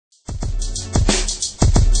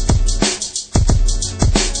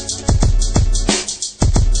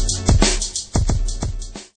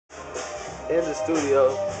the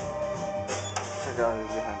studio. Check out who's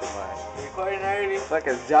behind the mic. You recording already?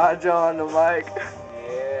 Fucking Jojo on the mic.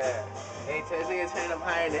 Yeah. Hey, tell this nigga turn it up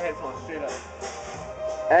higher in the headphones, straight up.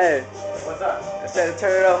 Hey. What's up? I said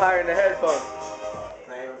turn it up higher in the headphones.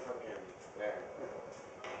 Not even fucking there.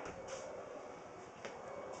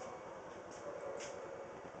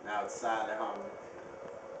 Now it's silent, homie.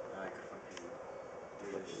 Now I can fucking do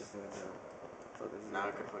this shit. Now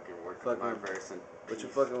I can fucking work with my verse and What you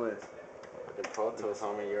fucking with? fucking Pro Tools,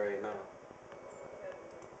 homie, you already know.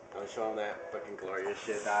 I'm showing that fucking glorious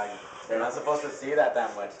shit, dog. They're not supposed to see that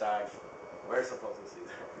much, dog. We're supposed to see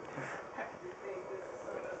that.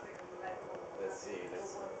 Let's see.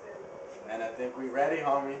 And I think we ready,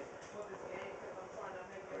 homie.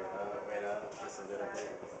 Wait up, just a little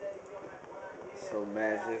bit. So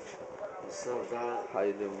Magic. What's up, dog? How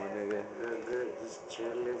you doing, my nigga? Good, just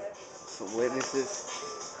chilling. Some witnesses.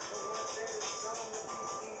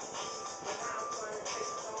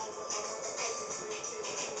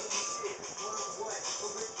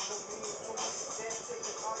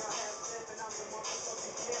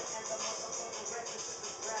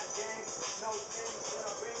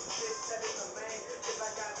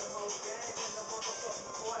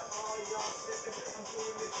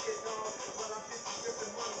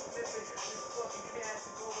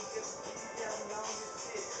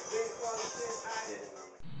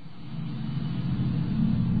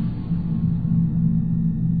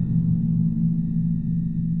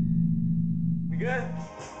 We good?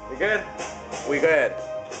 We good? We good.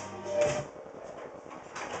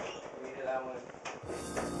 We did that one.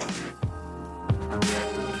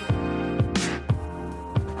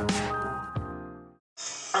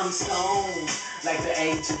 I'm stoned, like the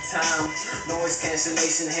age of time. Noise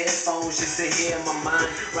cancellation headphones just to hear my mind.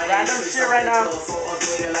 Random shit right now. For a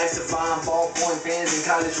greater life to find. Ballpoint pens and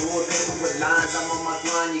college wallpaper with lines. I'm on my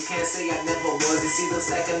grind, you can't say I never was. You see those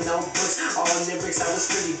like a notebooks, all lyrics, I was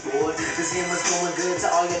pretty bored. This game was going good to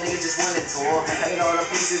all your niggas just wanted tour. Ate all the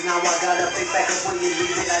pieces, now I gotta pick back up where you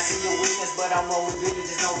leave it. I see your weakness, but I'm rolling with it.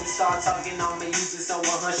 Just know we start talking, I'ma use it. So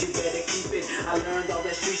 100, you better keep it. I learned all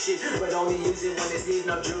that street shit, but only use it when it's needed.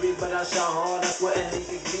 No jury, but I shot hard, that's what a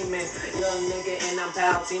nigga gleaming. Young nigga and I'm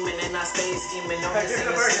pal teaming and I stay scheming. No, this ain't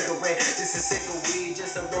a cigarette, this is sick of weed.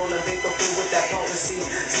 Just a roll of paper through with that potency.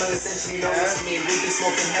 Smell essentially knows me, we be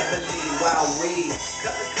smoking heavily. Wow, weed.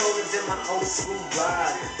 Cut the colors in my old school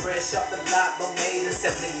ride. Fresh off the lot, but made in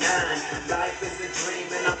 79. Life is a dream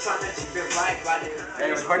and I'm trying to keep it right. Hey,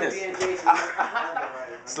 record this.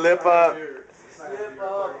 Slip up.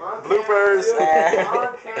 Bloopers.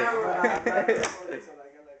 On camera.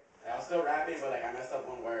 I was still rapping, but like I messed up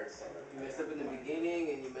one word. So. You messed up in the beginning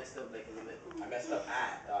and you messed up like in the middle. I messed up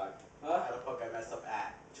at, dog. Huh? How the fuck I messed up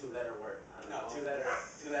at? 2-letter word. No, two-letter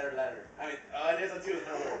letter. I mean, it is a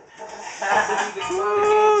 2-letter word.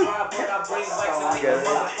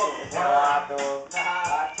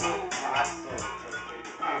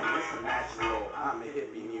 It's natural. I'm a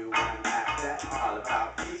hippie, new when I'm at that. All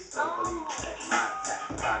about peace. Don't believe check my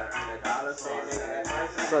tap. Gotta earn $1, so I'm saying that.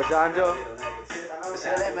 So Jonjo.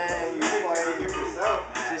 Shut man. You already yourself.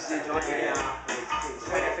 Just your joint again.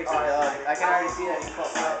 I can already see that you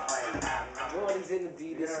fucked up. Jordans in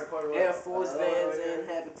Adidas, Air Force Vans and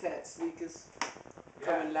Habitat sneakers.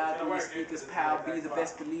 Coming loud through your speakers, Pow, be the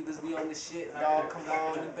best believers. We on this shit, dog. Come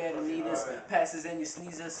on, you better need us. Passes and you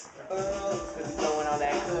sneezers. Cause we blowing all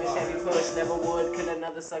that kush, heavy push, never would. Kill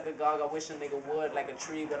another sucker, dog. I wish a nigga would, like a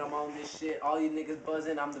tree, but I'm on this shit. All you niggas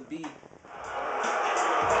buzzing, I'm the bee. You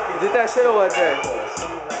did that shit or what, Jay?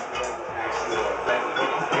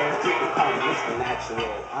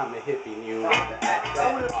 Natural. I'm a hippie, new with the act.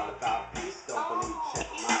 All about peace. Don't believe check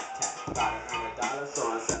my tap. Gotta earn $1, so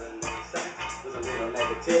I'm selling it. Was a little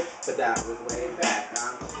negative, but that was way back.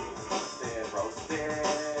 I'm roasted.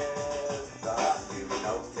 You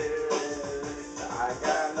noticed I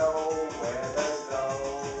got nowhere to go.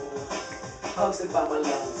 Posted by my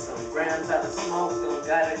lonesome, grams out of smoke, don't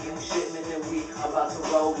gotta get shipment and we about to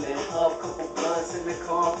roll in. Up, couple blunts in the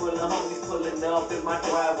car full of homies pulling up in my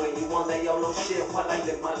driveway. You want that YOLO shit while I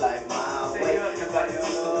live my life my way. If I can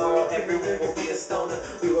teach the world, everyone will be a stoner.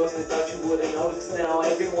 We roasted, thought you wouldn't notice now.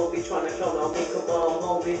 Everyone be trying to clone on me, come on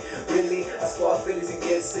homie. Really, I squad Phillies and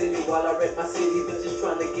get silly while I rep my city. Bitches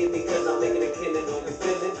trying to get me cause I'm making a killing. Are you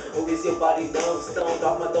feeling? Or is your body numb, stoned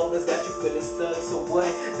off my donors, got you feeling stuck? So what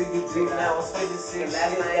do you do now? I'm spitting sick.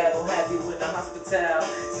 Last night I don't have you in the hospital.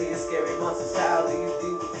 Seeing scary monsters, how do you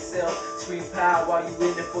deal with yourself? Scream power while you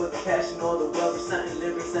in it for the passion or the wealth. Reciting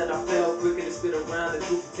lyrics that I felt quicker to spit around the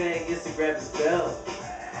group of tang Instagram his belt.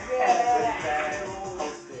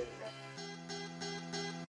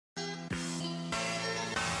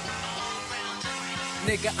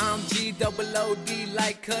 Nigga, I'm G-double-O-D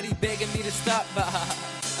like Cuddy begging me to stop.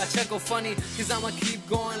 I chuckle funny, cause I'ma keep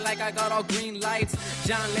going like I got all green lights.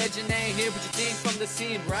 John Legend ain't here, but you think from the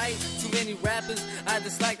scene, right? Too many rappers I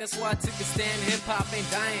dislike, that's why I took a stand. Hip-hop ain't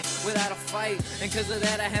dying without a fight, and cause of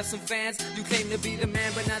that I have some fans. You claim to be the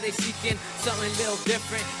man, but now they seeking something a little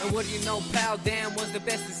different. And what do you know, pal, damn was the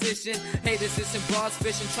best decision. Haters is in broads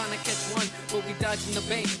fishing, trying to catch one, but we dodging the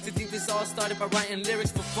bait. To think this all started by writing lyrics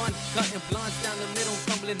for fun, cutting blunts down the middle,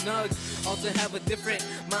 crumbling nugs. All to have a different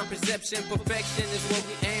mind perception. Perfection is what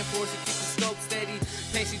we aim for, so keep the scope steady.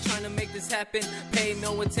 Patient trying to make this happen. Pay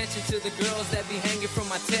no attention to the girls that be hanging from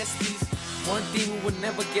my testes. One thing we would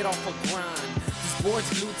never get off a grind. This board's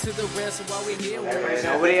glued to the rest, so while we here,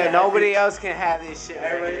 Nobody else can have this shit.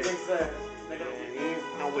 Everybody thinks that.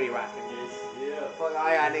 Nobody rocking this. Yeah. Fuck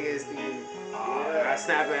all y'all niggas thinking. I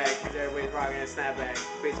snapback, cause everybody's rocking a snapback.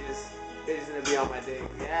 Bitches gonna be on my dick.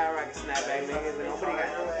 Yeah, I rock a snapback, niggas, but nobody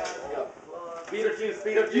got no ass. Speed of juice,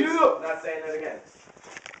 speed of juice. Not saying it again.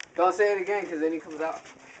 Don't say it again, cause then he comes out.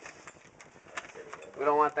 We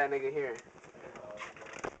don't want that nigga here.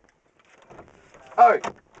 Alright,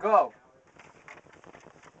 go.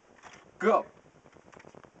 Go.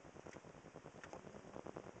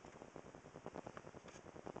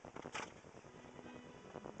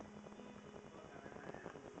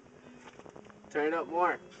 Turn it up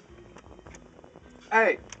more.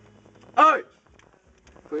 Hey! Hey!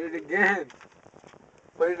 Put it again.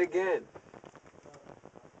 Put it again.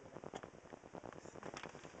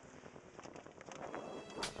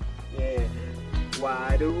 Yeah.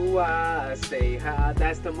 Why do I stay high?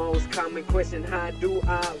 That's the most common question. How do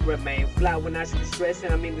I remain fly when I should be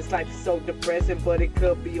stressing? I mean, this life is so depressing, but it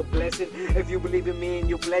could be a blessing if you believe in me and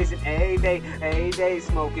you blazing. Every day,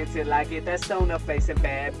 smoking till I get that stoner face. And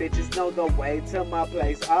bad bitches know the way to my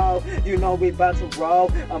place. Oh, you know we about to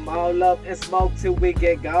roll. I'm all up and smoke till we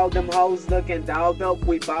get gold. Them hoes looking dogged up,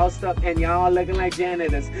 we bossed up, and y'all looking like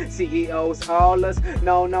janitors. CEOs, all us.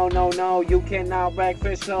 No, you cannot rack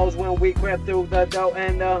for shows when we crept through the door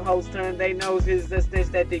and the host turned their noses. The stench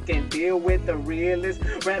that they can deal with. The realest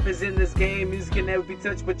rappers in this game, music can never be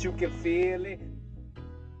touched, but you can feel it.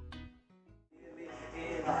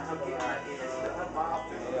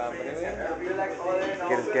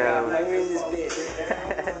 Get us going.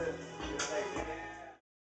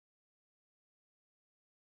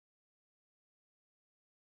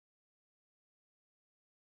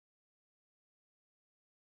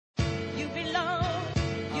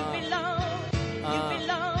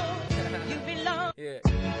 Yeah.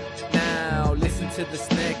 Now listen to the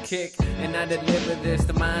snare kick, and I deliver this.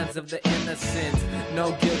 The minds of the innocent,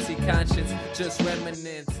 no guilty conscience, just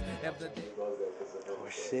remnants of the day. Oh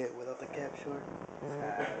shit! Without the cap, sure.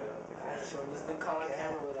 Just been calling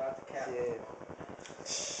camera without the cap.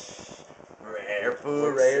 Rare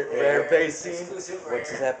food, rare pacing. What's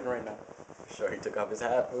just happening right now? Sure, he took off his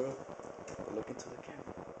hat, food. Look into the camera.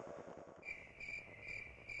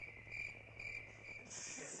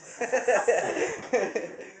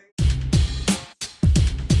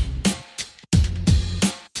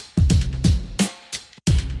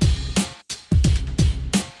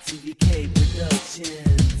 T.v.K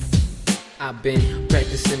Productions. I've been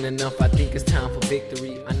practicing enough, I think it's time for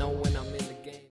victory. I know when